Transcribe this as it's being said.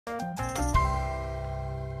这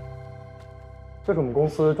是我们公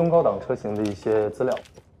司中高档车型的一些资料，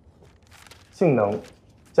性能、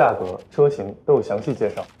价格、车型都有详细介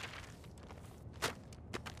绍。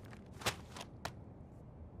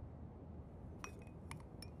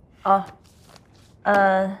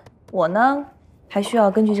我呢还需要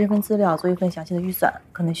根据这份资料做一份详细的预算，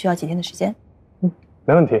可能需要几天的时间。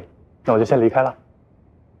没问题，那我就先离开了。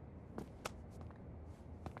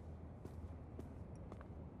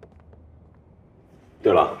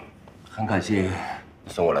对了，很感谢你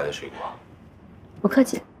送我来的水果。不客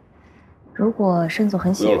气。如果盛总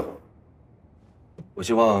很喜欢，不用了。我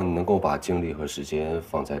希望你能够把精力和时间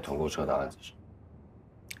放在团购车的案子上。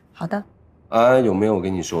好的。安安有没有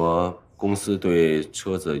跟你说公司对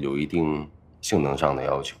车子有一定性能上的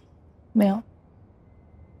要求？没有。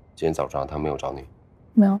今天早上他没有找你？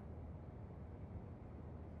没有。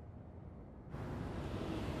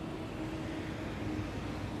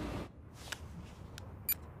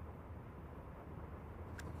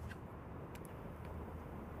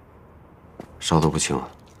烧得不轻啊。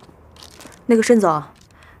那个盛总，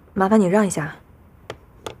麻烦你让一下。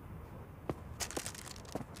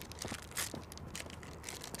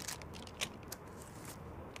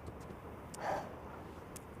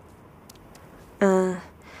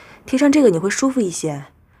贴上这个你会舒服一些。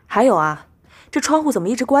还有啊，这窗户怎么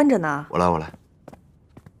一直关着呢？我来。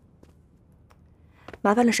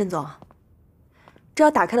麻烦了，盛总。这要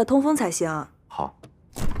打开了通风才行。好。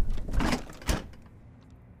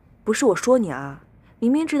不是我说你啊，明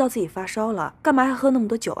明知道自己发烧了，干嘛还喝那么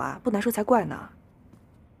多酒啊？不难受才怪呢。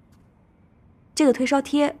这个退烧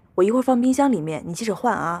贴我一会儿放冰箱里面，你记着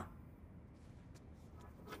换啊。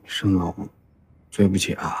盛总，对不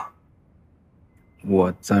起啊。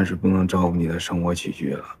我暂时不能照顾你的生活起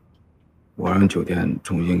居了，我让酒店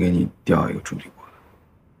重新给你调一个助理过来。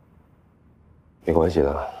没关系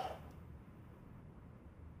的。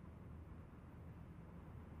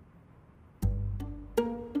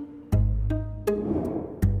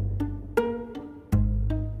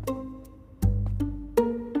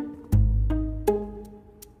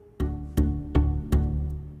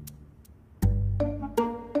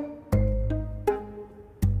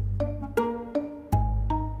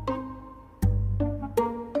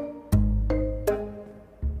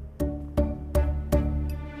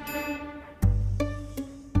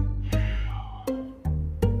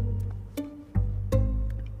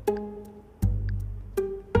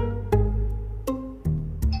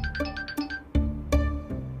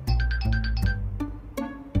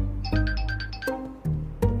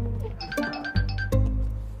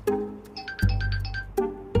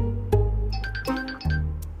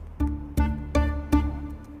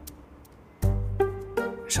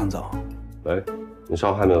盛总，喂，你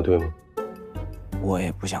烧还没有退吗？我也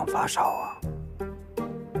不想发烧啊，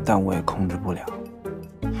但我也控制不了。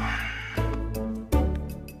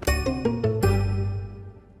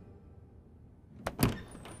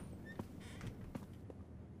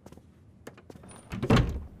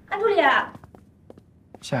安助理，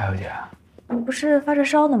夏小姐，你不是发着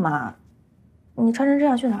烧呢吗？你穿成这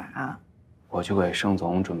样去哪儿啊？我去给盛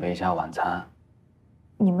总准备一下晚餐。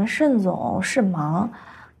你们盛总是忙，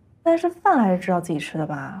但是饭还是知道自己吃的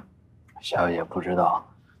吧？夏小姐不知道，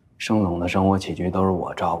盛总的生活起居都是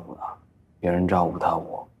我照顾的，别人照顾他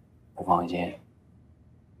我不放心。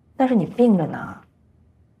但是你病着呢。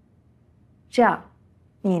这样，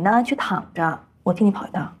你呢去躺着，我替你跑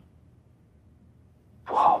一趟。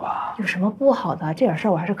不好吧？有什么不好的？这点事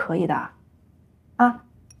儿我还是可以的。啊，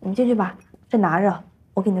你进去吧，这拿着，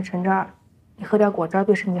我给你的橙汁儿，你喝点果汁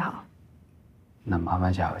对身体好。那麻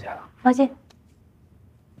烦夏小姐了。放心。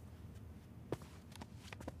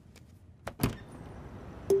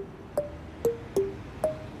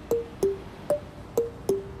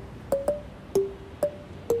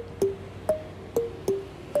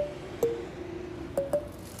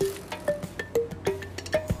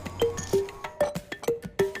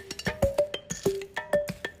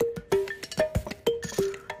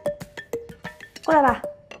过来吧，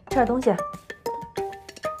吃点东西。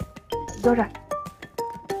你坐这儿。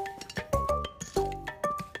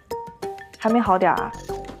还没好点儿啊？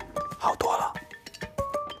好多了，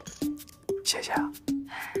谢谢啊。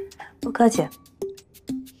不客气。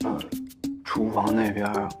厨房那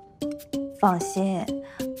边，放心，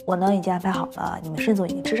我呢已经安排好了，你们盛总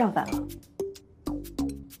已经吃上饭了。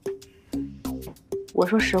我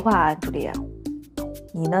说实话啊，助理，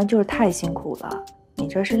你呢就是太辛苦了，你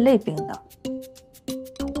这是累病的。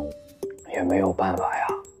也没有办法呀，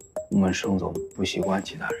我们盛总不习惯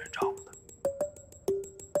其他人照顾的。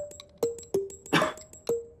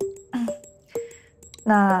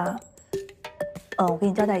那，我给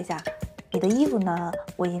你交代一下，你的衣服呢，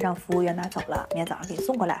我已经让服务员拿走了，明天早上给你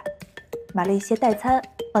送过来。买了一些代餐，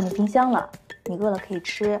放进冰箱了，你饿了可以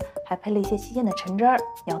吃，还配了一些新鲜的橙汁儿，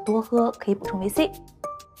你要多喝，可以补充维 C。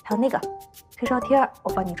还有那个退烧贴，我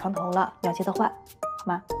放你床头了，你要记得换，好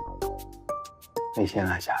吗？你先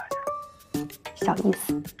来下去。小意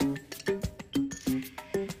思。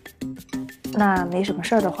那没什么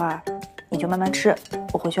事儿的话，你就慢慢吃，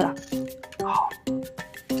我回去了。好。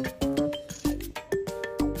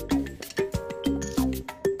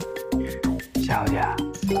夏小姐，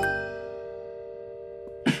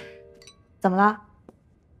怎么了？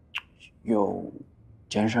有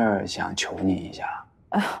件事儿想求你一下。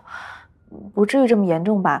哎呦，不至于这么严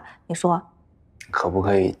重吧？你说，可不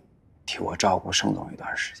可以替我照顾盛总一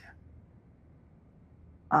段时间？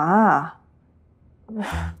啊，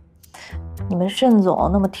你们盛总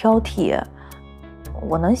那么挑剔，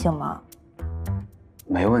我能行吗？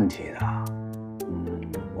没问题的。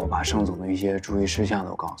我把盛总的一些注意事项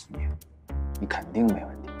都告诉你，你肯定没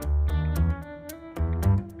问题。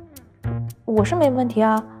我是没问题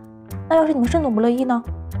啊，那要是你们盛总不乐意呢？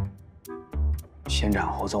先斩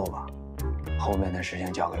后奏吧，后面的事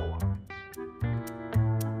情交给我。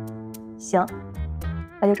行，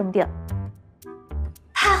那就这么定。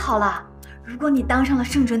太好了！如果你当上了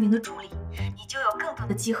盛哲宁的助理，你就有更多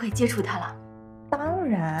的机会接触他了。当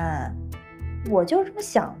然，我就是这么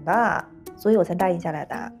想的，所以我才答应下来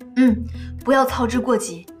的。不要操之过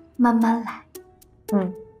急，慢慢来。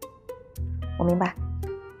我明白。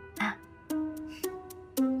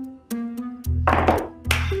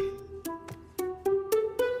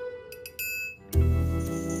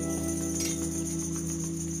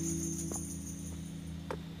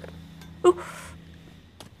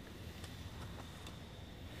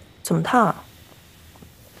怎么烫啊？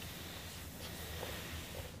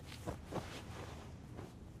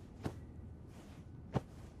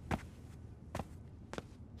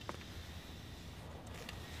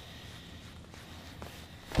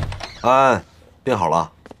安安，病好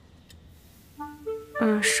了。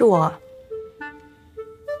是我。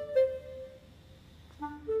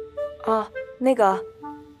哦，那个，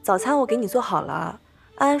早餐我给你做好了。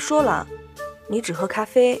安安说了，你只喝咖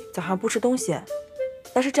啡，早上不吃东西，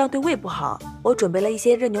但是这样对胃不好。我准备了一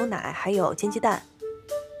些热牛奶，还有煎鸡蛋，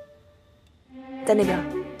在那边。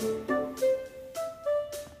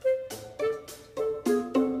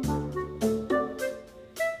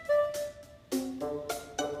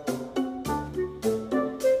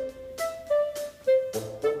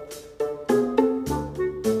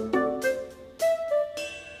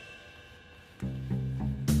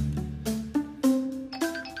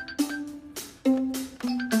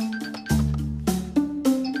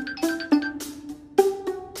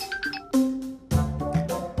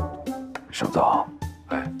盛总，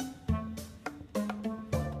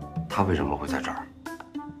他为什么会在这儿？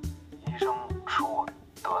医生说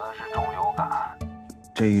得的是肿瘤感，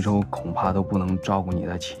这一周恐怕都不能照顾你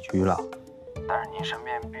的起居了。但是你身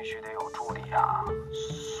边必须得有助理啊，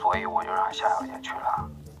所以我就让夏小姐去了。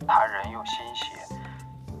她人又心细，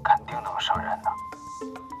肯定能胜任的。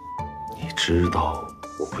你知道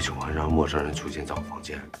我不喜欢让陌生人出现在我房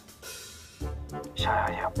间。夏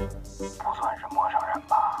小姐不算是陌生人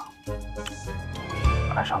吧？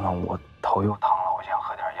哎，盛总，我头又疼。